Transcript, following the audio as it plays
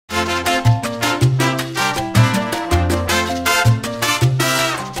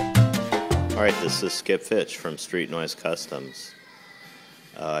This is Skip Fitch from Street Noise Customs.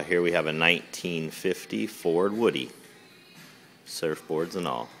 Here we have a 1950 Ford Woodie, surfboards and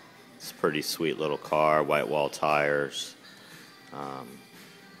all. It's a pretty sweet little car, white wall tires. Guy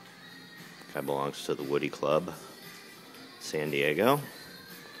belongs to the Woodie Club, San Diego.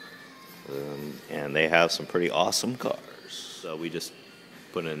 And they have some pretty awesome cars. So we just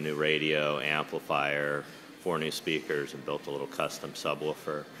put in a new radio, amplifier, 4 new speakers, and built a little custom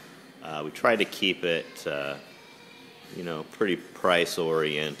subwoofer. We tried to keep it, pretty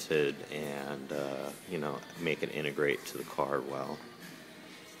price-oriented and, make it integrate to the car well.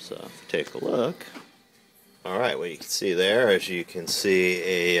 So if you take a look, all right, what you can see there, as you can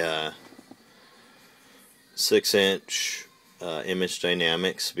see, a 6-inch image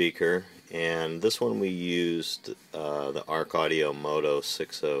dynamic speaker, and this one we used the Arc Audio Moto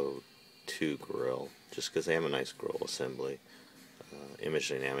 602 grill, just because they have a nice grill assembly. Image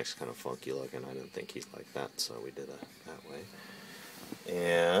dynamics kind of funky looking. I didn't think he'd like that, so we did it that way.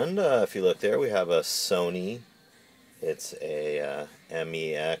 And if you look there, we have a Sony. It's a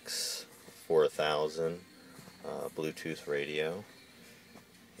MEX 4000 Bluetooth radio,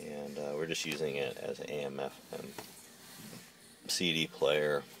 and we're just using it as an AM/FM CD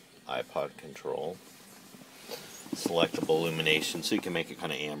player, iPod control, selectable illumination, so you can make it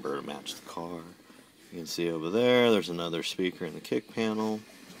kind of amber to match the car. You can see over there, there's another speaker in the kick panel.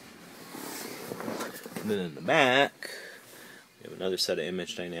 And then in the back, we have another set of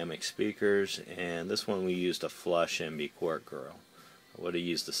image dynamic speakers, and this one we used a flush MB quart grill. I would have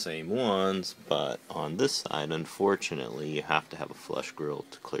used the same ones, but on this side, unfortunately, you have to have a flush grill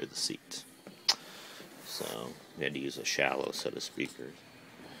to clear the seats. So we had to use a shallow set of speakers.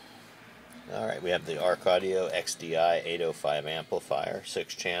 Alright, we have the Arc Audio XDI 805 amplifier,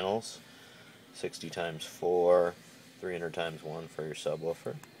 6 channels. 60x4, 300x1 for your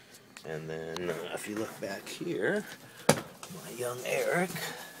subwoofer. And then if you look back here, my young Eric,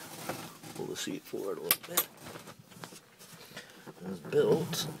 pull the seat forward a little bit, has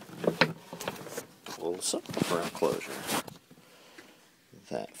built a little subwoofer enclosure.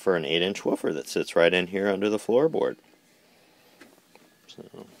 That for an 8-inch woofer that sits right in here under the floorboard. So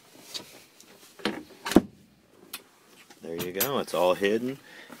there you go, it's all hidden.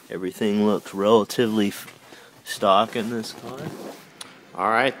 Everything looks relatively stock in this car.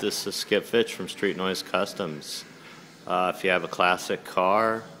 Alright, this is Skip Fitch from Street Noise Customs. If you have a classic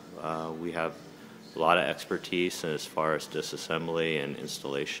car, we have a lot of expertise as far as disassembly and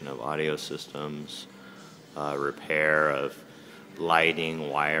installation of audio systems, repair of lighting,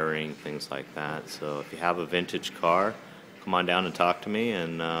 wiring, things like that. So if you have a vintage car, come on down and talk to me,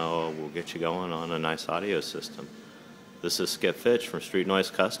 and we'll get you going on a nice audio system. This is Skip Fitch from Street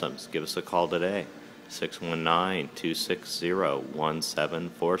Noise Customs. Give us a call today,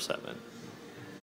 619-260-1747.